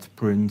report,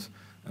 print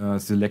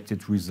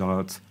selected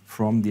results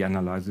from the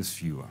analysis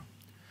viewer.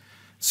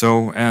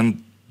 So,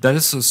 and that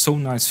is a so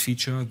nice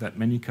feature that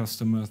many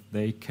customers,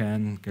 they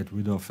can get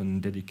rid of a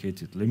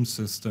dedicated LIMS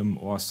system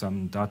or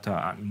some data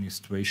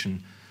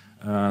administration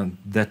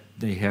that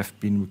they have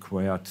been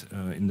required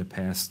in the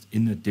past,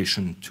 in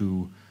addition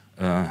to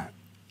the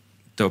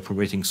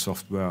operating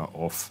software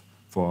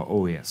for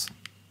OES.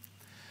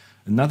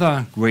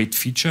 Another great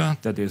feature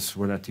that is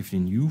relatively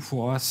new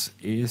for us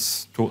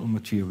is Total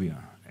Materia.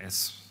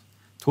 As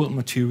Total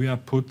Materia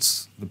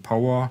puts the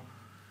power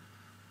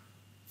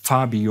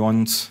far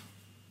beyond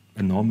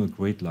a normal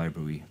grade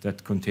library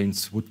that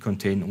would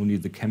contain only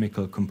the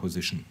chemical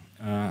composition.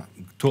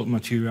 Total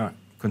Materia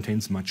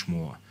contains much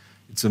more.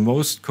 It's the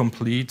most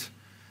complete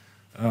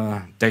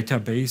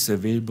database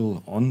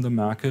available on the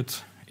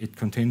market. It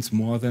contains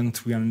more than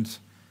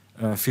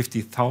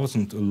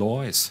 350,000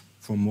 alloys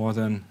from more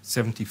than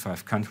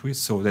 75 countries,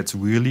 so that's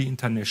really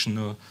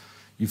international.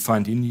 You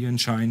find Indian,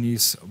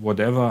 Chinese,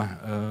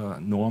 whatever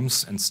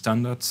norms and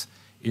standards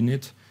in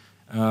it.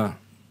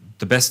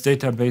 The best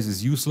database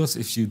is useless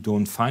if you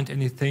don't find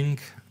anything.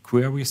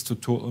 Queries to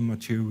Total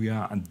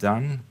Materia are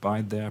done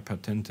by their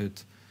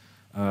patented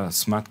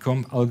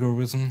SmartComp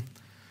algorithm.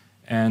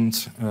 And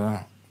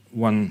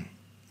one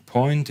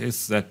point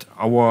is that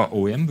our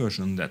OEM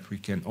version that we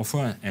can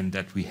offer and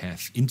that we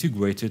have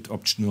integrated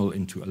optional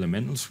into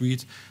Elemental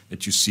Suite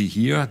that you see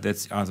here,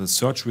 that are the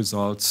search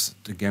results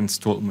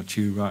against Total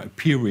Materia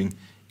appearing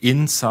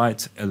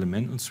inside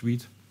Elemental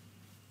Suite.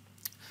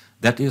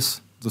 That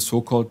is the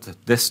so-called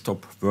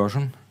desktop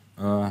version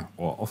or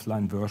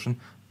offline version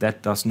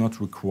that does not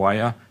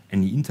require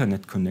any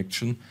internet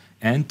connection,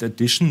 and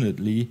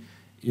additionally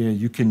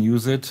you can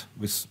use it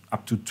with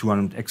up to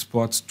 200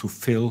 exports to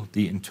fill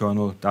the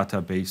internal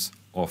database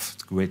of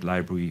the grade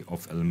library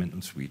of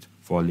Elemental Suite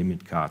for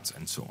limit cards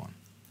and so on.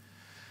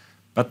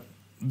 But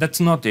that's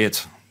not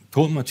it.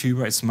 Total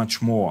Materia is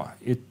much more.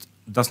 It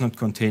does not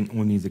contain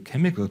only the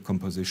chemical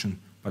composition,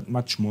 but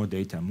much more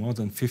data, more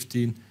than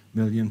 15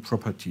 million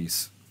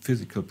properties,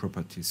 physical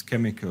properties,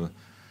 chemical,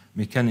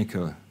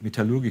 mechanical,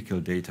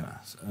 metallurgical data,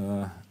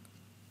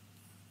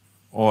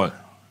 all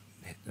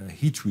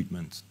heat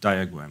treatment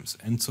diagrams,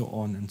 and so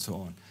on and so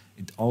on.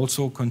 It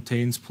also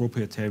contains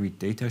proprietary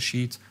data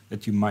sheets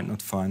that you might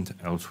not find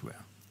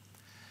elsewhere.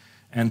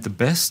 And the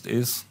best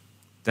is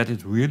that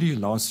it really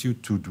allows you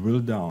to drill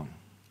down.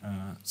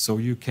 So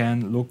you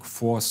can look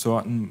for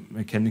certain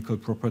mechanical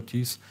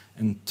properties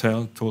and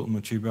tell Total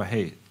Material,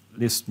 hey,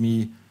 list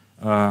me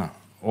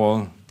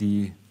all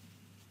the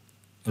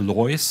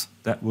alloys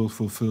that will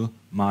fulfill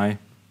my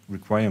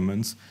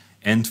requirements,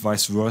 and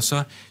vice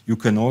versa. You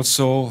can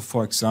also,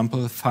 for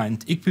example,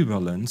 find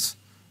equivalents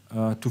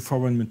to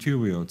foreign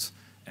materials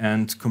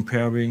and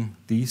comparing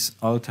these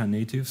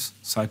alternatives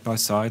side by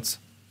side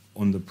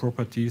on the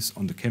properties,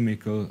 on the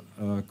chemical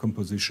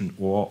composition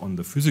or on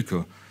the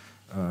physical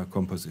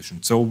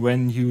composition. So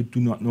when you do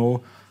not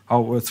know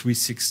how a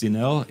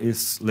 316L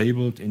is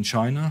labeled in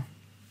China,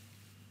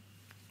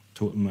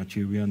 Total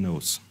Material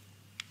knows.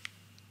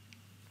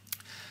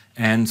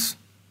 And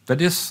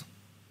that is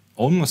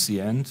almost the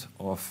end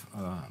of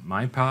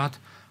my part.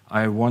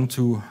 I want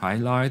to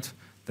highlight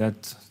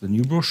that the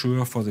new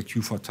brochure for the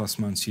Q4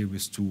 TASMAN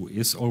Series 2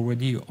 is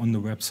already on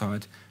the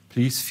website.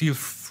 Please feel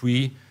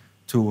free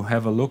to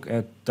have a look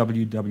at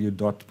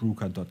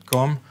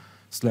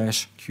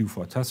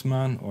www.bruker.com/Q4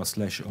 TASMAN or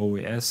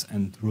 /OES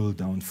and drill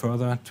down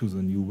further to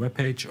the new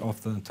webpage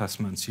of the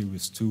TASMAN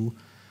Series 2.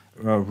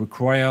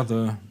 Require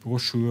the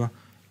brochure.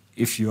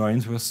 If you are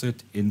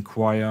interested,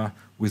 inquire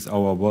with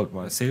our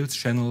worldwide sales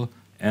channel.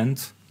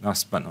 And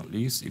last but not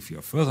least, if you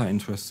are further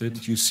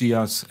interested, you see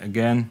us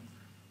again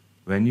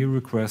when you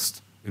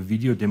request a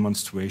video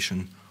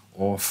demonstration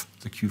of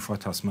the Q4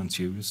 TASMAN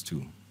Series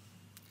 2.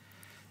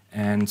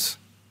 And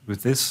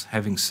with this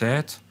having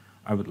said,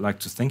 I would like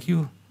to thank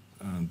you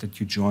that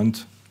you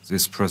joined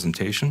this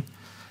presentation.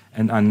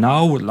 And I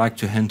now would like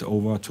to hand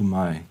over to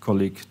my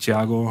colleague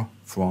Thiago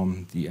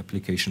from the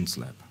Applications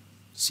Lab.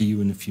 See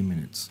you in a few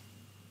minutes.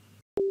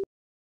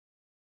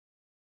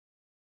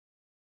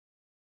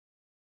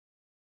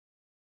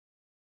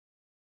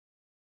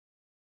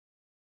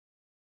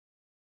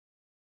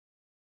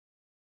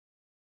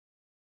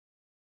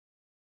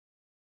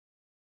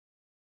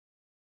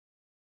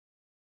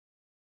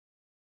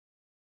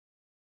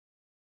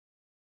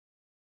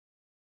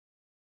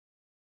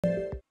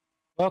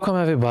 Welcome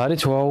everybody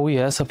to our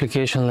OES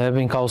Application Lab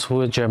in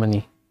Karlsruhe,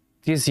 Germany.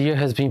 This year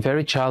has been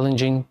very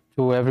challenging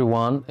to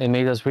everyone and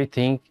made us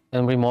rethink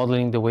and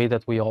remodeling the way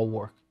that we all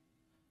work.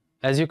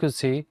 As you could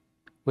see,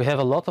 we have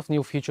a lot of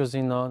new features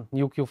in our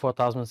new Q4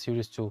 TASMAN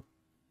Series 2,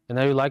 and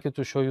I would like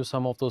to show you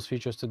some of those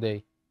features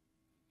today.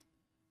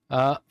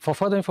 For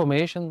further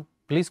information,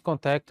 please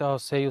contact our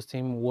sales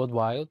team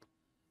worldwide,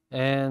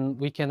 and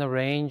we can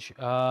arrange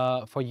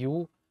for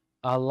you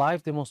a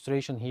live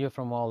demonstration here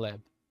from our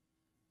lab.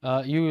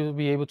 You will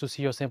be able to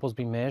see your samples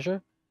being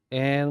measured,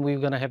 and we're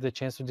going to have the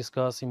chance to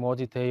discuss in more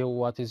detail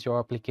what is your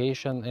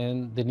application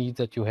and the needs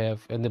that you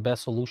have and the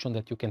best solution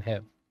that you can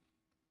have.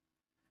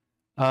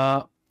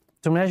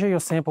 To measure your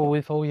sample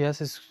with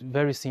OES is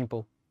very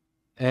simple,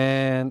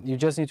 and you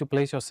just need to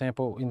place your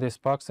sample in the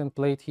SparkSend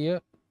plate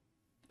here,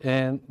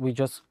 and we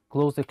just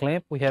close the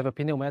clamp. We have a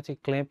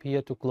pneumatic clamp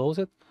here to close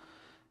it,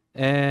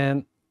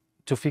 and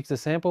to fix the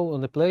sample on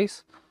the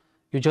place,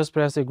 you just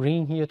press the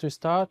green here to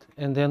start,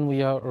 and then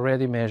we are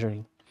already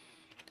measuring.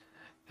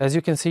 As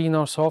you can see in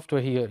our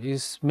software here,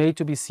 it's made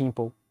to be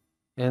simple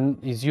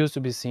and is used to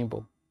be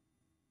simple.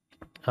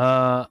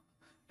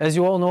 As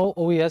you all know,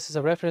 OES is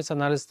a reference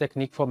analysis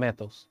technique for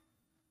metals.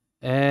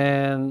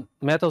 And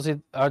metals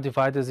are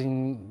divided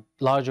in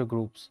larger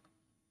groups,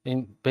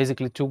 in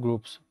basically two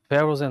groups,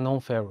 ferrous and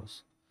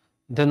non-ferrous.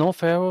 The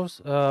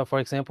non-ferrous, for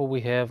example, we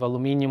have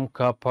aluminum,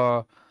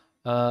 copper,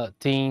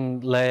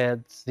 tin,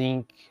 lead,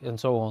 zinc, and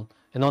so on.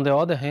 And on the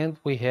other hand,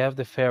 we have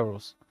the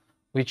ferrous,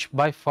 which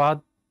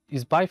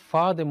is by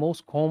far the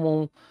most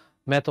common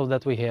metal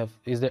that we have,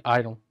 is the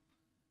iron.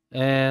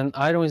 And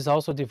iron is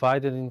also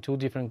divided in two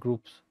different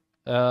groups,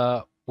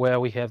 where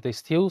we have the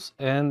steels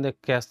and the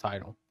cast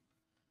iron.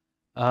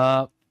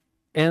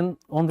 And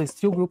on the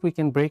steel group, we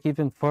can break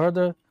even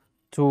further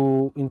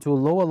into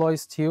low alloy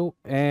steel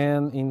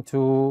and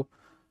into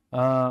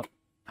high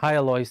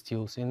alloy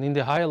steels. And in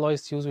the high alloy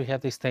steels, we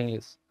have the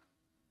stainless.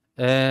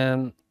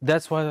 And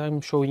that's what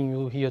I'm showing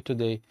you here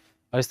today,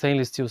 a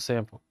stainless steel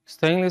sample.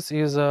 Stainless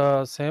is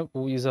a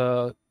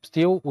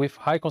steel with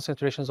high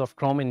concentrations of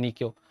chrome and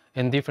nickel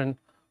and different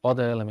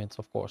other elements,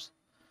 of course.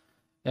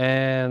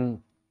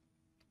 And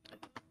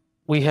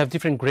we have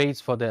different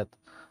grades for that.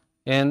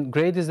 And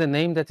grade is the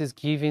name that is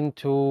given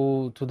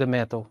to the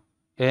metal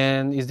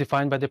and is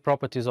defined by the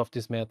properties of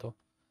this metal.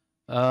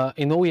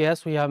 In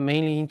OES, we are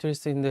mainly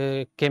interested in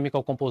the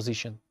chemical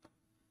composition.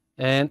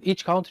 And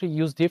each country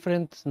uses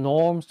different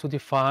norms to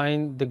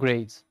define the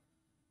grades,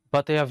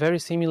 but they are very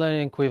similar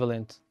and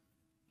equivalent.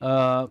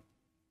 In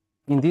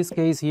this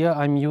case here,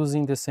 I'm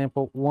using the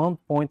sample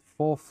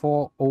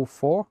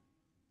 1.4404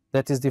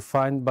 that is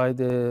defined by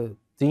the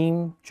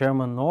DIN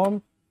German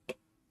norm.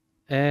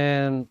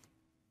 And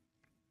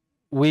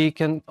we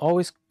can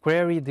always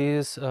query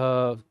these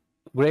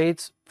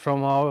grades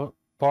from our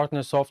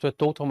partner software,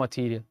 Total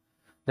Material,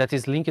 that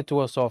is linked to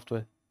our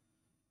software.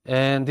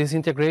 And this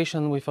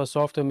integration with our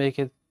software makes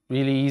it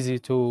really easy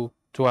to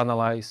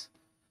analyze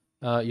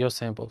your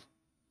samples.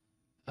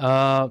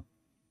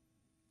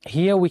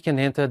 Here we can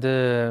enter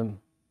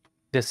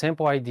the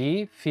sample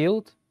ID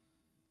field,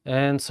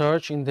 and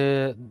search in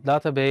the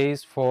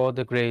database for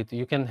the grade.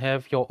 You can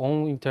have your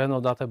own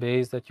internal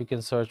database that you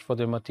can search for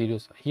the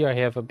materials. Here I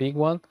have a big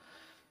one,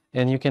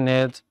 and you can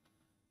add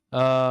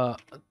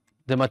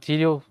the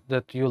material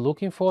that you're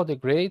looking for, the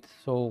grade,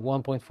 so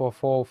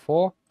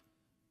 1.4404.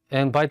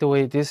 And by the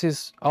way, this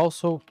is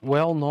also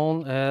well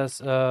known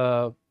as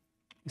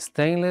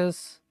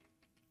stainless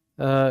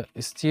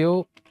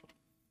steel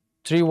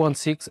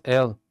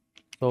 316L.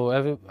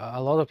 So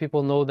a lot of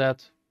people know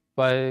that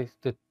by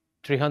the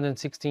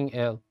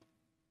 316L.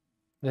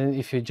 Then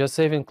if you just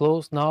save and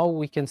close, now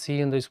we can see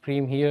in the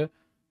screen here,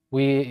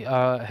 we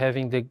are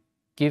having the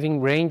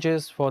giving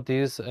ranges for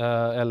this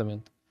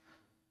element.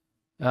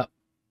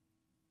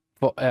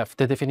 For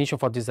the definition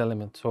for this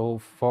element. So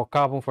for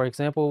carbon, for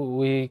example,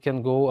 we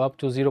can go up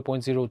to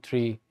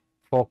 0.03.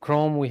 For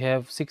chrome, we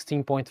have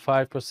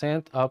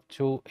 16.5% up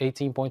to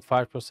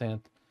 18.5%.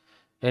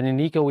 And in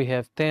nickel, we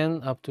have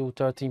 10 up to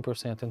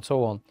 13% and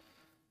so on.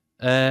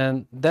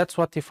 And that's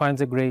what defines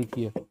the grade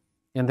here.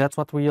 And that's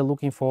what we are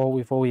looking for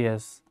with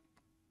OES,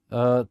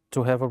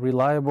 to have a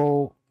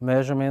reliable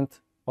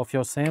measurement of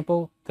your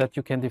sample that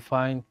you can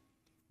define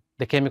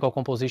the chemical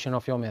composition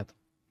of your metal.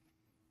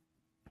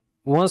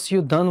 Once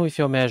you're done with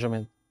your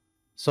measurement,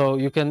 so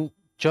you can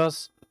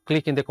just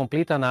click in the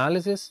complete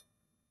analysis,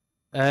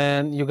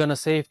 and you're gonna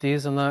save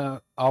this in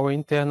our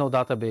internal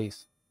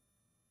database.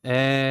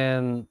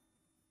 And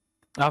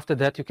after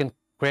that, you can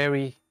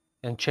query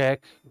and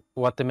check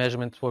what the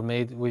measurements were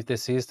made with the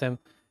system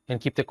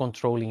and keep the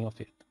controlling of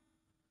it.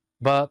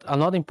 But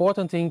another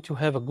important thing to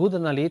have a good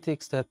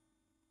analytics, that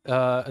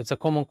it's a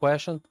common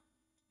question,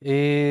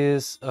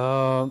 is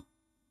to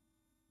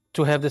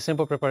have the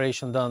sample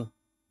preparation done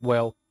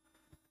well.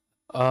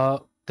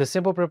 The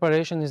sample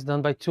preparation is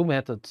done by two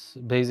methods,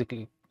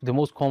 basically, the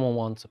most common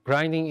ones,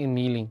 grinding and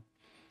milling.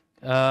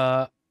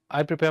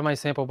 I prepare my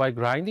sample by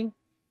grinding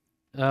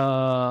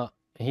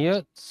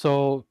here,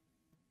 so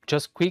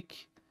just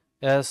quick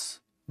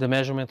as the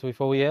measurement with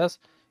OES,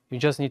 you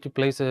just need to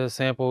place a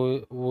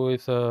sample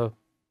with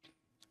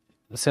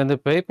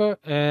sanded paper,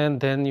 and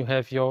then you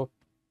have your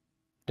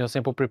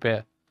sample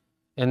prepared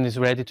and it's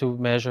ready to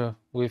measure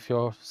with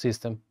your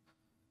system.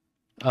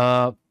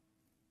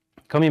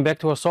 Coming back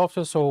to our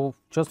software, so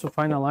just to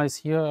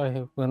finalize here,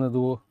 I'm gonna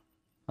do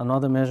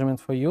another measurement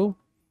for you.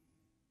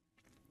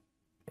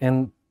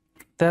 And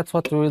that's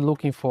what we're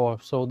looking for.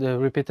 So the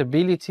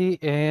repeatability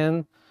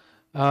and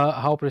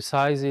how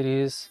precise it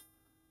is,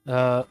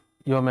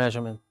 your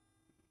measurement.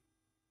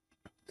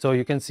 So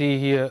you can see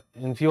here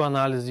in view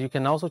analysis, you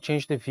can also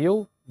change the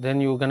view. Then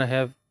you're gonna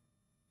have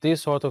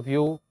this sort of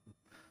view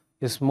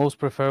is most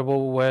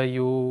preferable where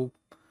you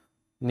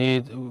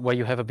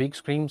have a big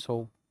screen.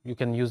 So you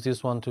can use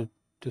this one to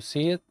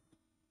see it.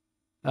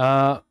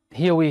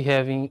 Here we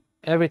having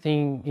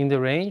everything in the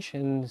range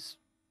and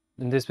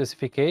in the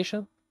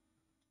specification.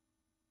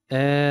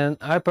 And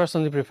I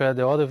personally prefer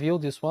the other view,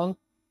 this one,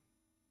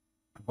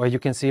 where you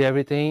can see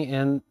everything,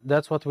 and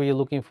that's what we're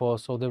looking for.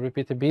 So the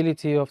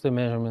repeatability of the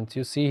measurements.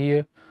 You see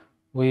here,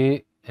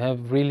 we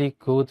have really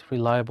good,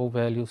 reliable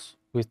values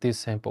with this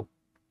sample.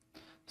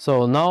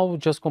 So now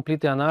just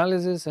complete the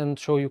analysis and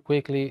show you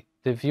quickly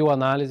the view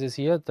analysis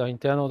here, the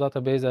internal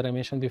database that I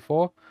mentioned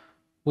before.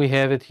 We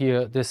have it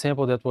here, the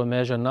sample that we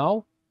measure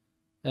now,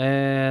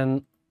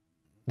 and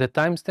the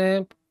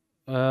timestamp,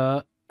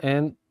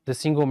 and the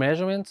single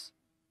measurements,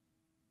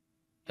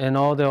 and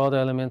all the other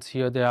elements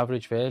here, the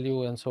average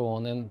value and so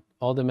on, and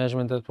all the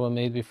measurements that were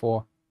made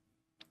before.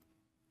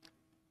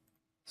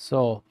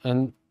 So,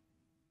 and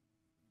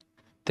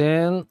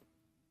then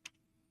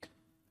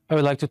I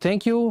would like to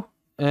thank you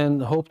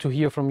and hope to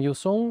hear from you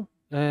soon.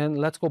 And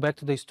let's go back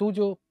to the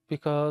studio,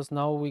 because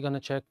now we're gonna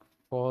check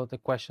for the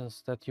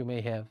questions that you may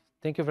have.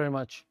 Thank you very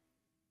much.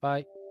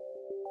 Bye.